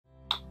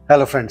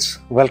Hello friends,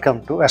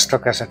 welcome to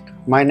Astrocassette.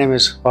 My name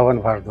is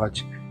Pawan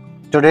Bharadwaj.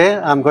 Today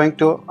I am going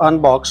to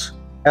unbox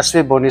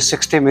SVBONY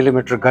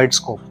 60mm guide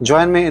scope.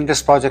 Join me in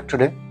this project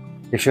today.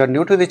 If you are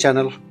new to the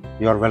channel,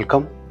 you are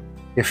welcome.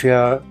 If you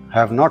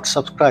have not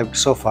subscribed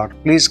so far,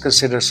 please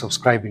consider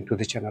subscribing to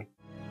the channel.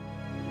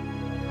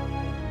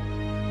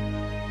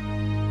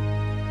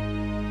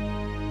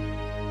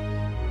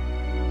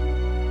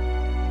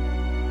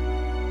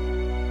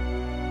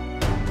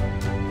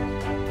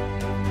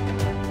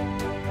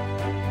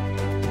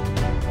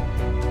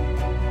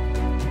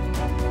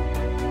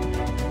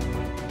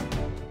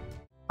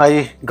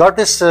 I got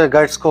this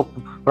guide scope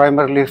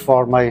primarily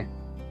for my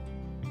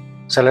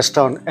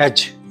Celestron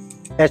Edge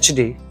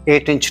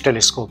HD8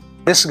 Telescope.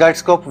 This guide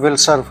scope will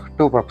serve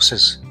two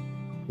purposes.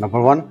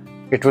 Number one,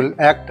 it will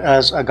act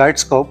as a guide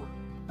scope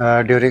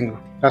during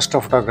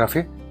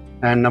astrophotography,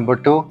 and number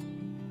two,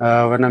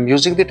 when I'm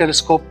using the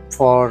telescope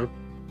for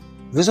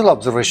visual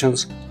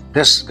observations,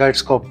 this guide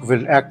scope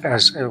will act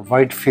as a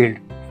wide field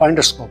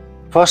finder scope.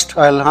 First,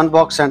 I'll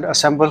unbox and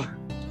assemble.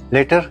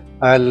 Later,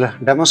 I'll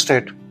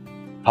demonstrate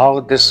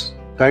how this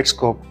guide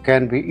scope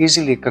can be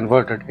easily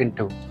converted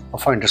into a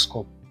finder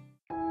scope.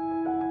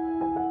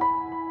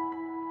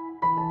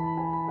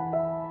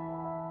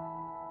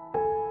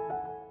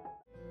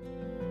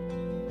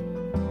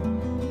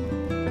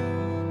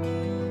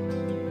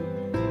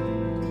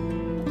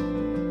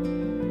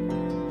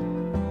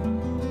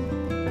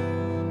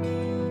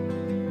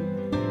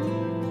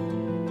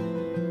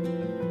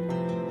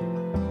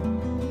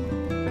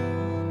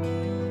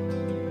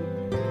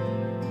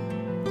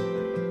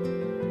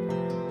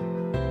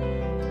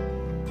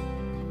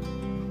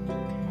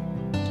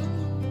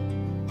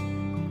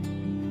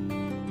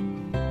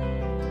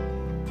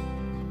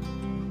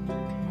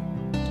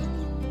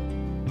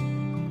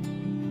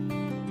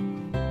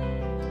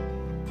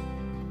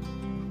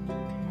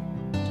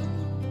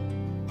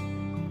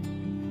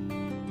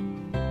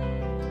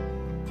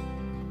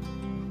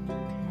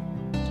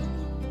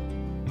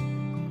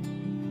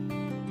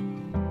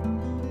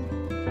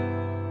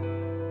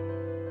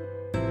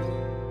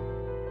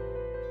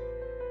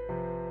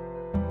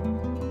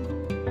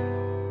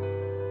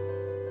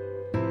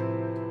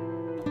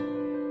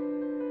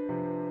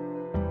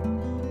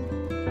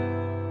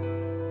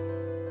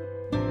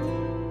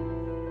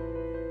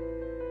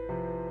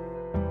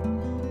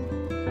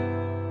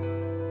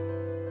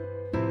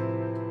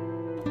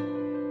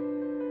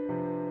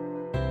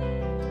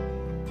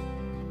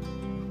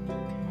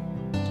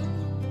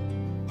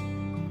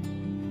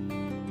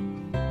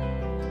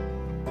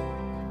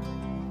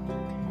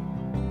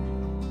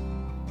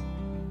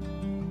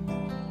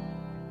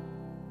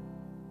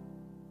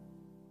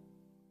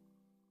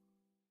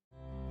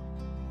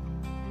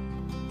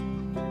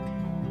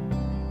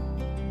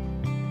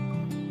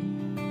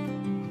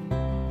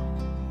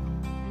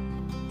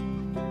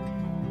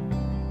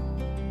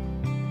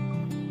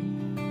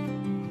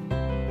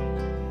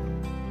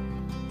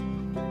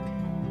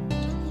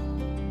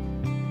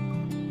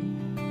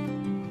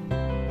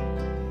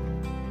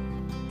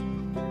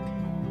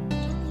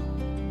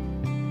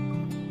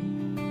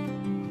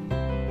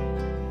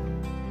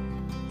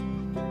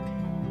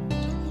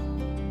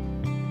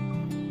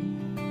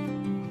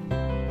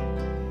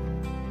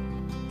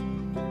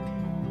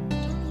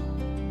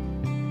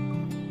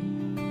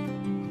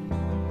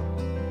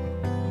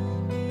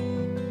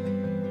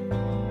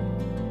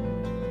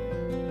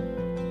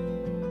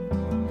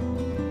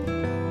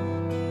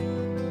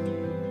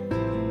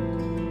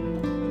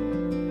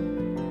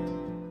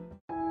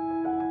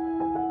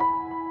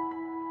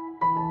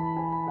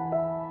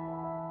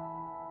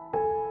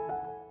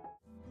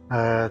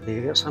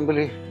 The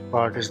assembly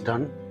part is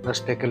done.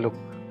 Let's take a look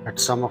at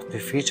some of the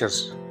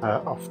features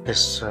of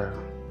this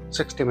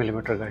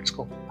 60mm guide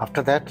scope.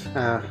 After that,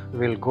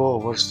 we'll go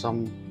over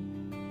some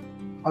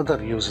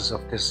other uses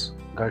of this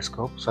guide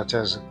scope, such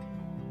as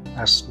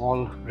a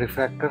small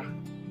refractor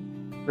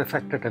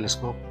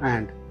telescope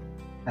and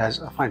as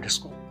a finder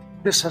scope.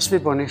 This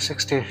SVBONY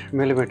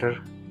 60mm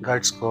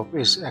guide scope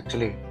is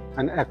actually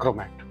an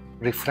achromat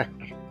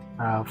refractor.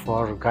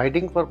 For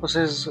guiding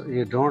purposes,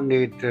 you don't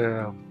need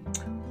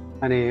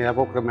any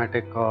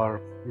apochromatic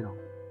or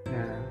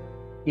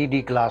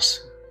ED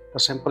glass. A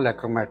simple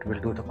achromat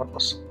will do the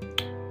purpose.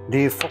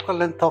 The focal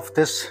length of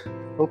this,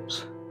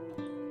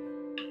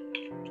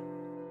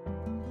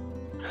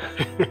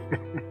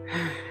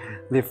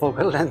 the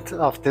focal length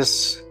of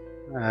this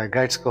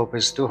guide scope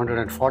is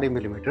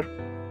 240mm,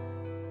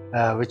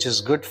 which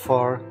is good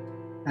for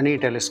any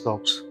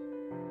telescopes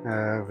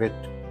with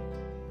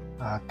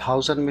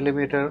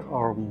 1000mm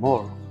or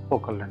more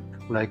focal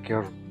length, like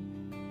your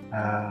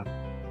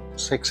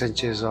 6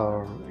 inches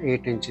or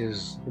 8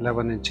 inches,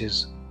 11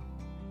 inches,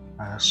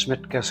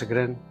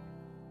 Schmidt-Cassegrain,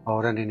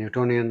 or any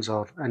Newtonians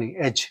or any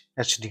Edge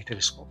HD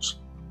telescopes.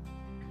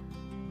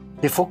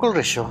 The focal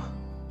ratio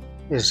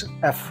is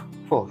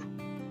f4,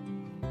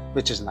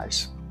 which is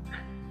nice.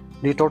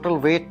 The total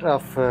weight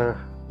of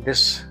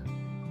this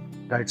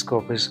guide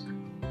scope is,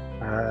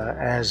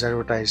 as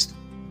advertised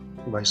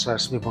by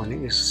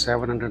SVBONY, is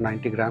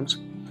 790 grams,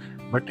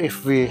 But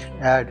if we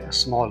add a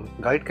small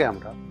guide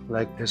camera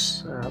like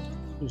this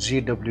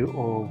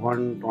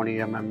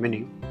ZWO120mm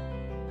Mini,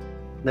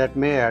 that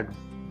may add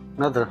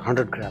another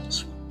 100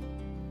 grams.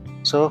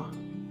 So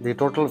the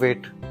total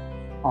weight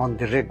on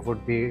the rig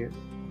would be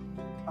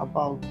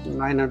about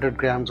 900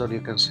 grams, or you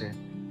can say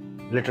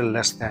little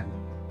less than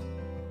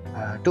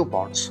 2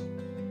 pounds,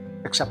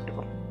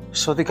 acceptable.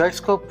 So the guide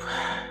scope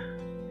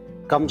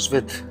comes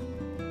with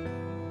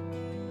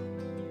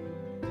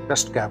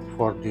dust cap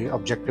for the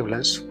objective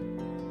lens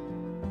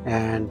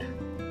and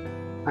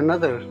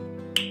another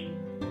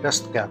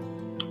dust cap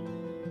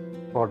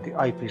for the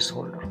eyepiece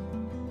holder.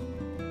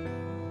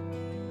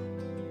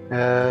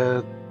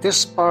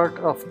 This part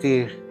of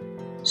the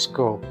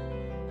scope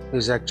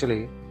is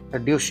actually a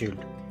dew shield.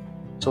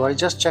 So I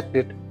just checked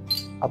it,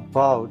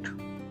 about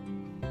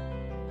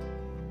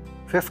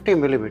 50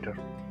 millimeter.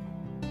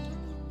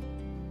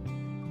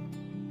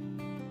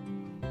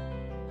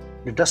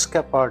 The dust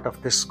cap part of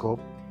this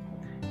scope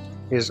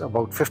is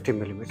about 50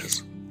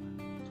 millimeters.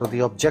 So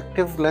the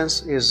objective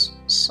lens is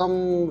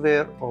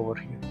somewhere over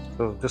here.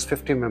 So this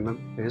 50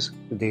 mm is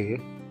the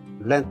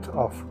length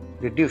of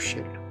the dew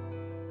shield.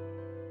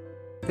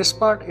 This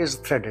part is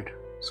threaded.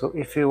 So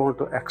if you want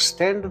to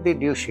extend the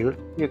dew shield,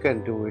 you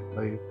can do it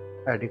by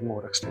adding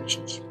more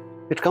extensions.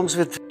 It comes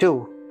with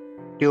 2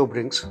 tube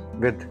rings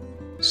with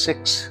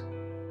 6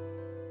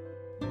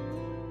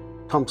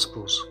 thumb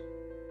screws,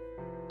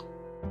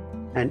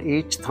 and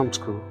each thumb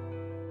screw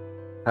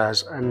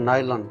has a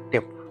nylon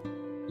tip.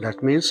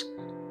 That means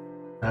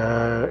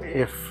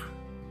if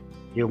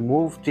you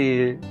move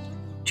the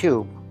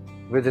tube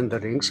within the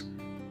rings,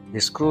 the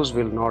screws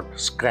will not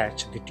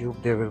scratch the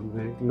tube, there will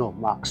be no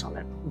marks on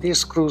it. These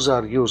screws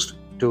are used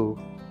to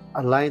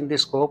align the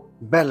scope,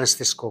 balance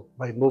the scope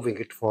by moving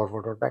it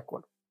forward or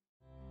backward.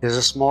 There is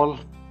a small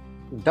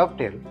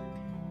dovetail.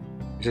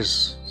 It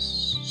is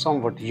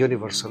somewhat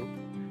universal.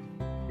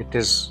 It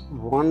is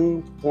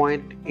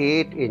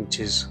 1.8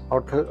 inches or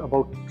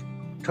about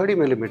 30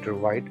 millimeter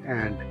wide,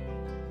 and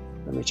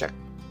let me check.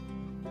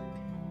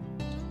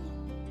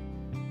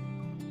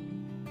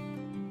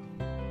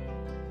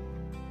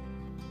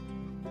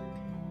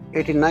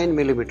 .89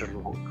 millimeter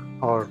long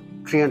or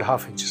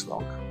 3.5 inches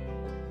long.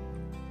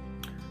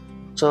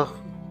 So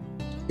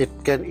it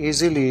can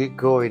easily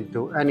go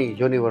into any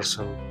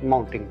universal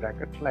mounting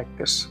bracket like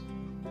this.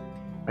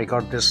 I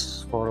got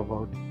this for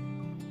about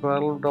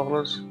 $12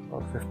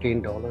 or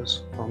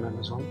 $15 from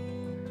Amazon.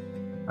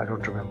 I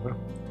don't remember.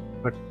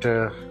 But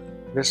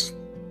this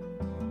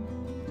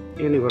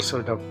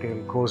universal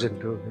dovetail goes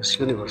into this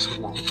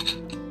universal mount,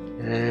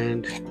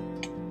 and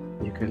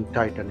you can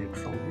tighten it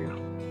from here.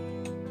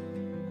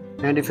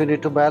 And if you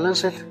need to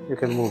balance it, you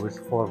can move it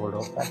forward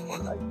or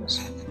backward like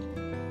this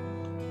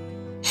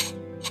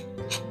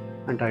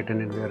and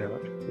tighten it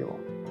wherever you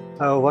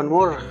want. One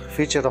more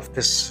feature of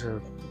this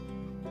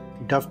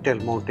dovetail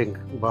mounting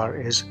bar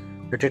is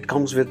that it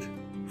comes with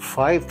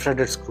 5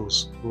 threaded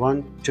screws.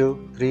 1,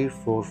 2, 3,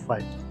 4,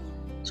 5.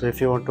 So if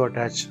you want to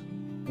attach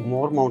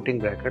more mounting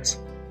brackets,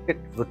 it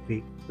would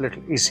be a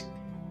little easy.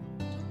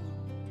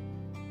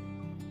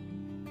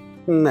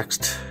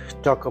 Next,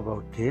 talk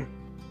about the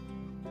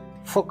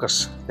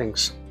focus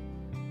things.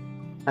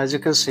 As you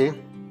can see,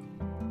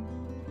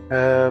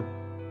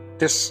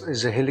 this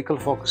is a helical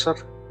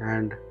focuser,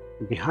 and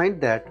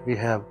behind that we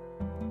have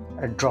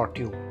a draw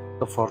tube.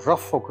 So for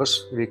rough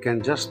focus, we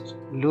can just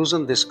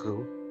loosen this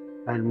screw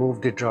and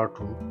move the draw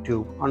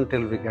tube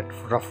until we get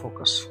rough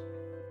focus.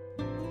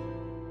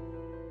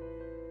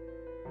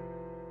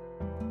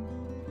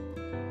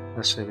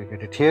 Let's say we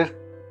get it here,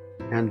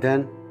 and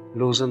then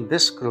loosen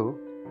this screw,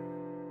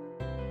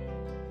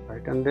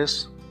 tighten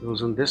this,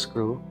 loosen this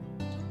screw,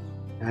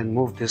 and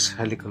move this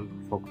helical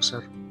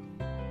focuser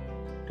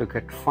to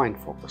get fine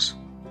focus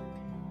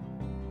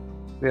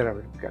wherever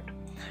you get.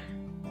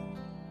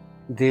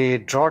 The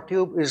draw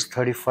tube is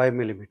 35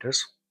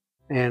 millimeters,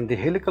 and the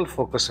helical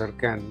focuser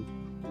can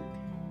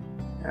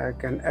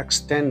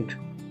extend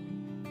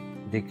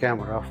the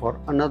camera for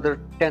another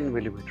 10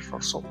 millimeters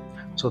or so.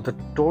 So the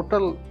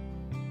total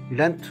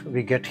length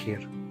we get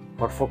here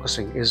for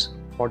focusing is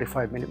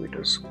 45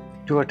 millimeters.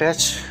 To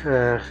attach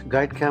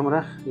guide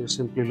camera, you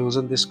simply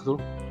loosen this screw.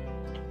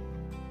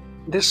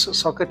 This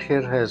socket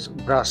here has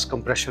brass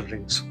compression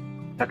rings.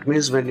 That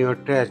means when you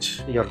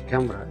attach your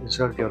camera,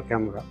 insert your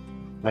camera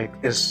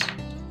like this,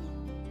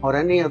 or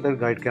any other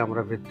guide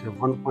camera with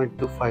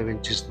 1.25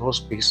 inches nose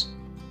piece,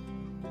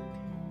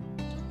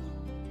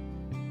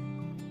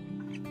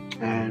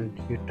 and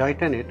you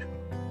tighten it,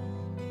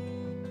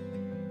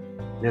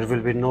 there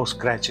will be no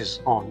scratches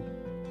on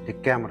the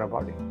camera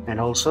body. And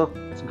also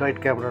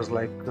guide cameras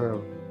like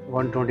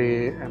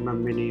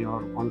 120mm Mini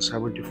or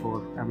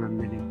 174mm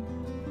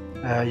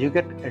Mini, you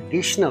get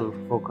additional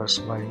focus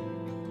by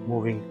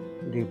moving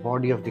the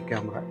body of the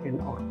camera in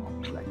or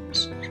out like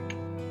this.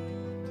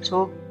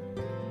 So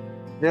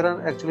there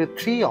are actually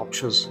 3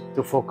 options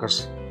to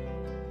focus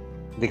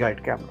the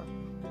guide camera: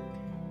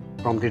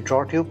 from the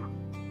draw tube,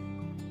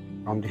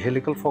 from the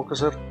helical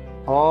focuser,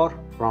 or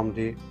from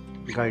the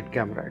guide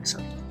camera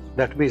itself.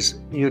 That means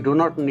you do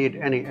not need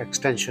any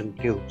extension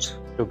tubes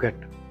to get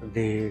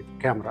the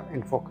camera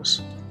in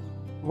focus.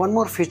 One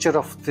more feature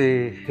of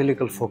the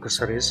helical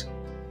focuser is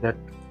that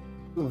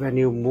when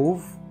you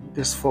move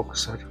this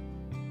focuser,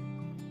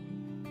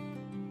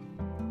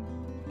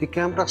 the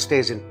camera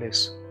stays in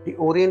place. The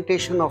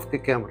orientation of the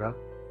camera,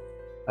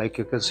 like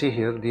you can see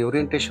here, the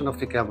orientation of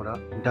the camera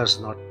does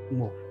not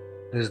move.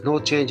 There is no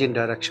change in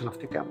direction of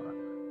the camera.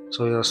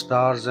 So your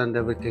stars and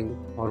everything,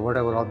 or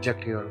whatever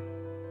object you are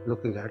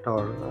looking at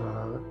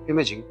or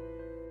imaging,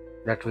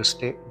 that will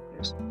stay in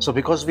place. So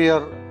because we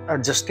are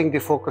adjusting the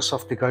focus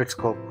of the guide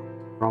scope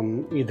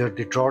from either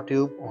the draw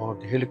tube or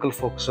the helical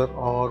focuser,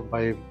 or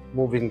by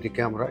moving the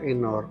camera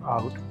in or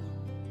out,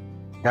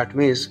 that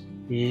means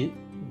the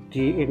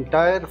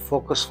entire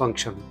focus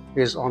function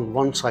is on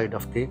one side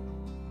of the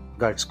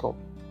guide scope.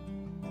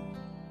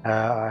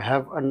 I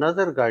have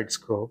another guide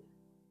scope,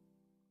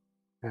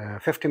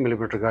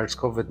 50mm guide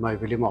scope with my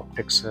William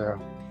Optics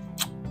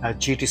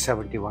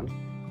GT71,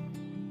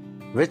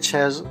 which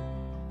has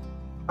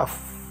a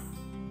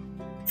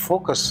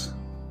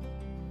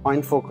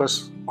fine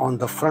focus on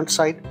the front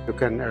side. You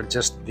can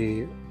adjust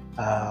the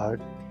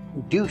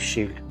dew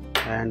shield,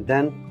 and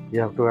then you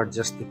have to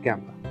adjust the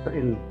camera.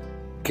 In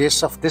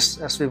case of this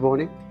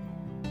SVBONY,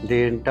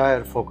 the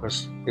entire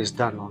focus is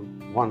done on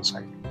one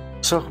side.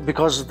 So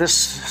because this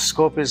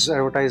scope is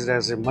advertised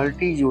as a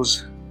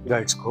multi-use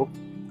guide scope,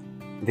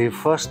 the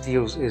first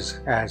use is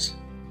as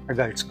a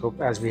guide scope,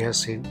 as we have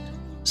seen.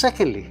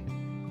 Secondly,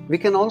 we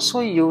can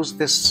also use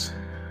this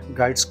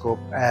guide scope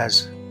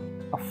as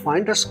a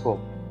finder scope.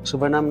 So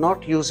when I'm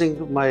not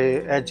using my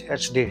Edge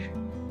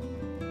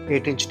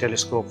HD8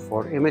 telescope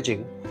for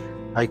imaging,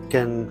 I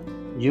can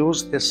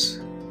use this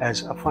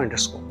as a finder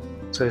scope.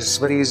 So it's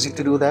very easy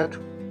to do that.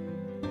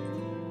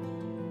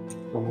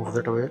 I'll move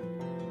that away.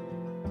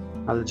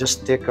 I'll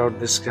just take out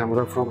this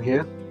camera from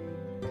here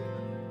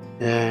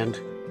and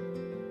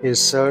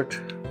insert,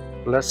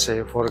 let's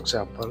say, for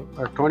example,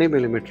 a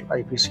 20mm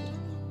eyepiece.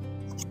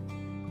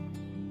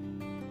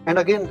 And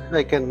again,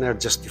 I can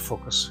adjust the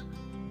focus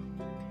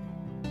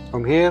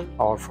from here,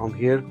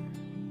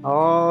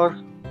 or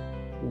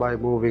by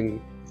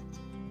moving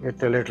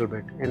it a little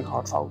bit in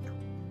or out.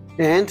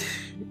 And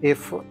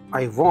if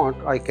I want,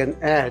 I can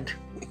add,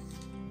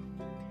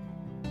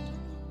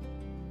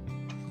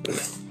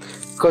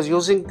 because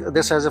using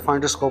this as a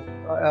finder scope,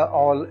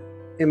 all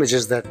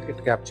images that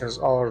it captures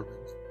or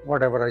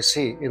whatever I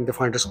see in the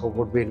finder scope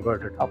would be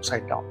inverted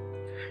upside down.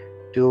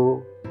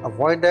 To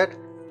avoid that,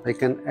 I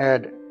can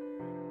add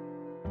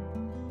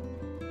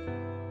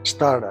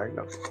star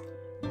diagonal.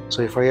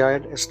 So if I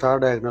add a star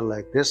diagonal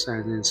like this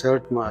and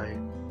insert my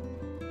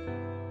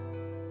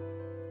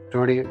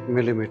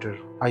 20mm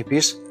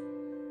eyepiece,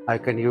 I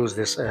can use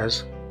this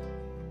as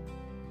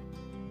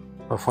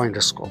a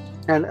finder scope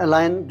and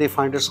align the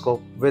finder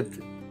scope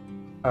with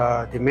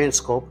the main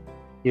scope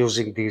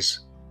using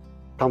these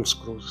thumb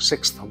screws,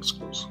 6 thumb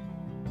screws.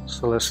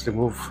 So let's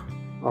remove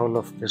all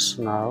of this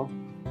now.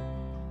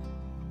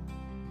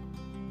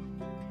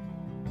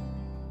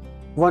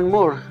 One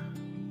more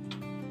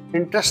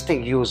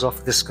interesting use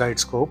of this guide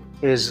scope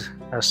is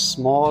a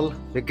small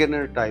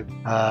beginner type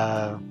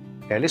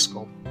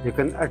telescope. You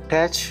can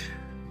attach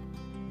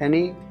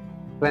any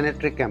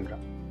planetary camera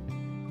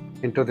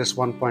into this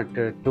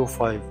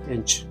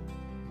 1.25-inch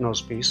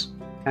nosepiece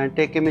and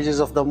take images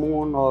of the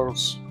moon or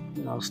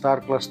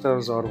star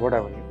clusters or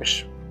whatever you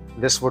wish.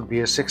 This would be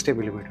a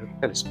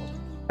 60mm telescope.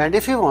 And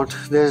if you want,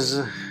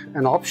 there's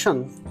an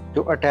option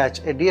to attach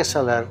a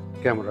DSLR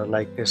camera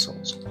like this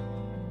also.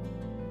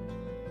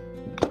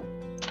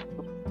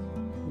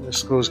 The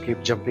screws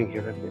keep jumping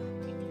here and there.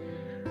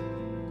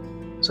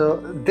 So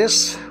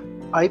this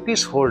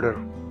eyepiece holder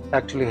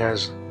actually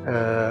has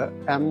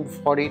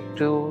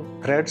M42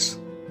 threads.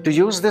 To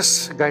use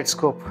this guide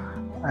scope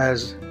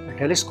as a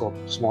telescope,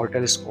 small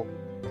telescope,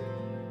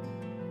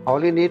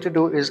 all you need to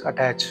do is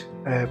attach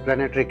a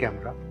planetary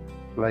camera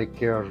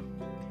like your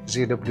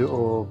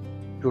ZWO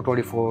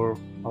 224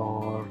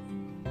 or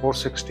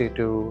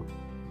 462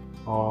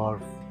 or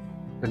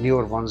the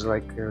newer ones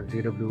like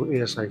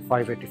ZW ASI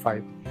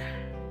 585.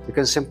 You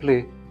can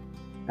simply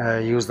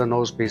use the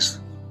nose piece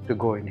to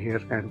go in here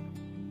and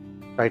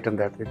tighten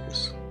that with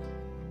this.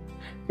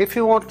 If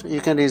you want, you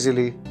can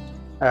easily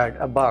add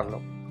a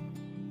Barlow.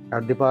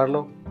 Add the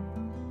Barlow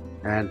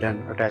and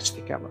then attach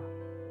the camera.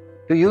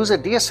 To use a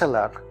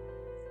DSLR,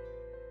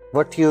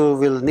 what you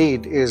will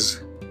need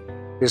is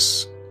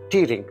this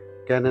T-ring,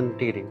 Canon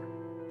T-ring.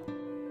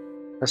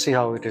 Let's see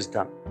how it is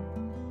done.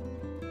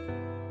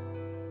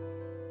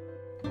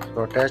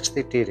 So attach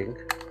the T-ring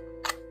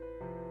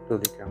to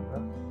the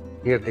camera.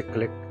 Here they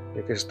click,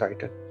 it is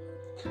tightened.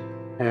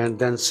 And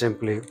then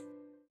simply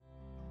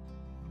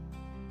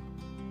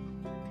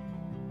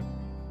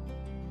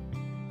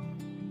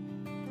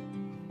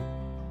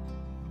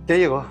there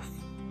you go.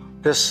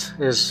 This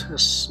is a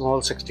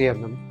small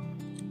 60mm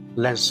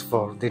lens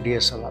for the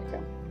DSLR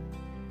camera.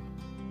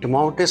 To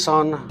mount this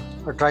on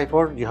a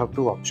tripod, you have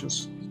two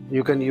options.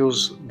 You can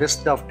use this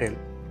dovetail,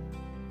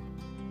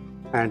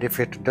 and if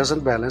it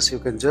doesn't balance, you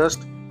can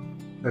just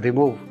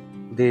remove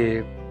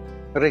the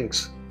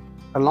rings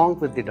along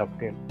with the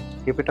dovetail.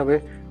 Keep it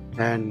away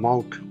and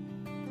mount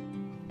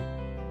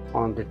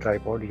on the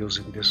tripod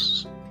using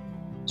this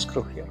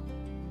screw here.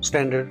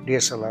 Standard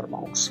DSLR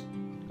mounts.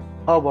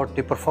 How about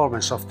the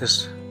performance of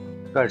this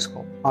guide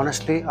scope?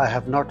 Honestly, I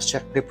have not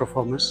checked the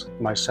performance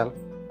myself.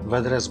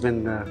 Weather has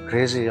been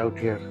crazy out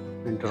here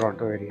in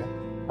Toronto area.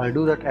 I'll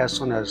do that as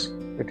soon as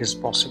it is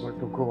possible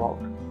to go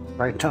out.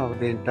 Right now,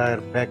 the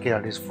entire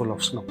backyard is full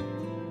of snow.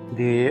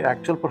 The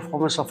actual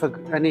performance of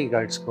any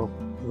guide scope,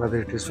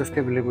 whether it is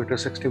 50mm,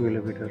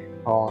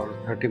 60mm or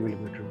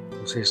 30mm,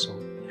 to say so,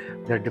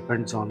 that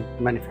depends on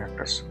many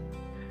factors.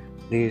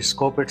 The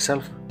scope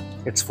itself,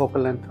 its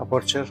focal length,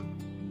 aperture,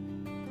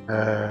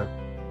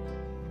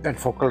 and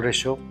focal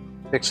ratio,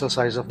 pixel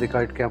size of the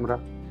guide camera,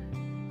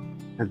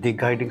 and the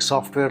guiding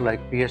software like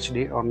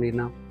PhD or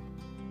Nina,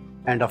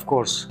 and of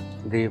course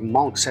the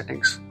mount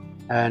settings,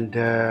 and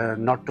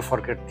not to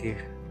forget the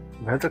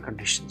weather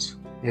conditions.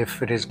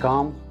 If it is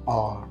calm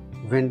or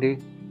windy,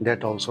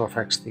 that also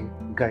affects the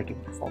guiding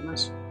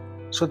performance.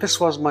 So this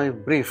was my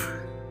brief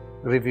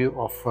review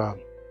of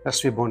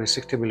SVBONY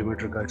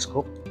 60mm guide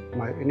scope,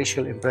 my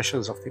initial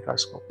impressions of the guide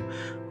scope.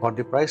 For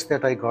the price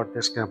that I got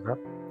this camera,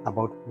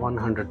 about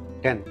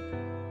 110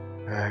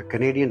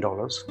 Canadian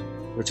dollars,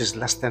 which is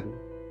less than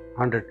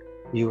 100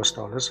 US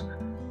dollars,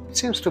 it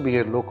seems to be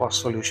a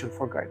low-cost solution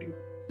for guiding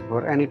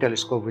or any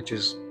telescope which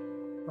is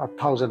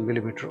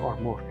 1000mm or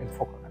more in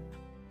focal length.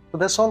 So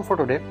that's all for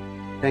today.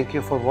 Thank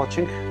you for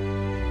watching.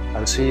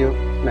 I'll see you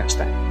next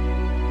time.